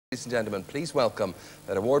Ladies and gentlemen, please welcome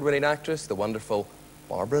that award-winning actress, the wonderful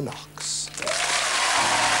Barbara Knox.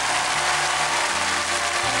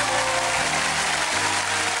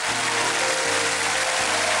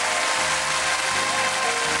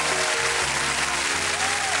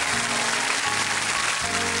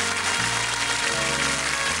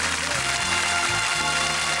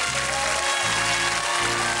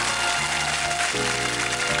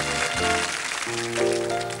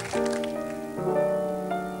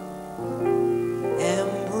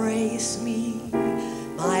 Embrace me,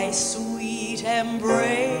 my sweet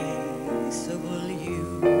embraceable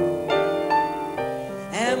you.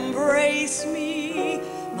 Embrace me,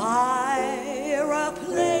 my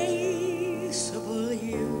irreplaceable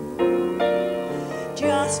you.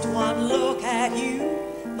 Just one look at you,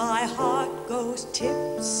 my heart goes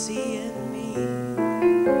tipsy in me.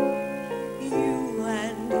 You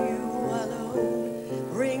and you alone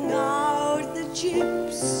bring out the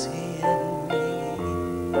gypsy in me.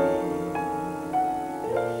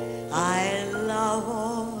 I love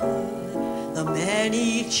all the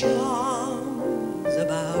many charms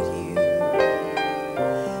about you,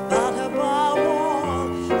 but above all,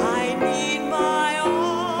 I need my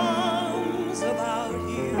arms about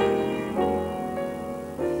you.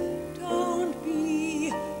 Don't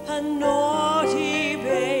be a naughty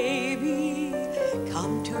baby,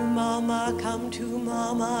 come to mama,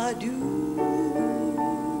 do.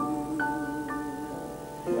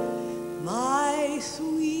 My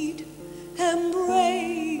sweet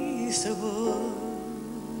embraceable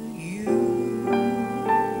you.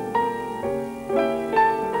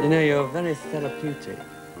 You know, you're very therapeutic.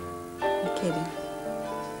 You're kidding.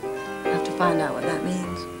 I have to find out what that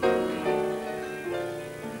means.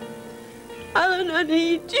 Alan, I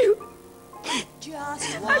need you. I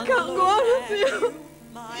can't go on with you.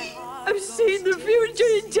 I've seen the future,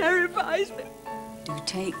 it terrifies me. Do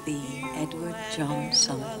take thee, Edward John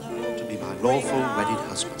Sullivan, to be my lawful wedded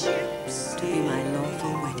husband. to be my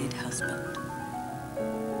lawful wedded husband.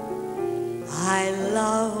 I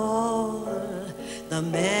love all the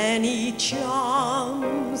many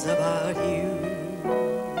charms about you,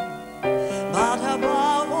 but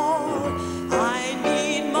above all, I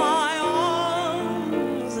need my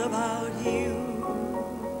arms about you.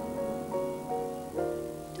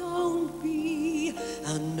 Don't be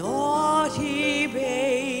a naughty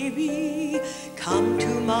baby, come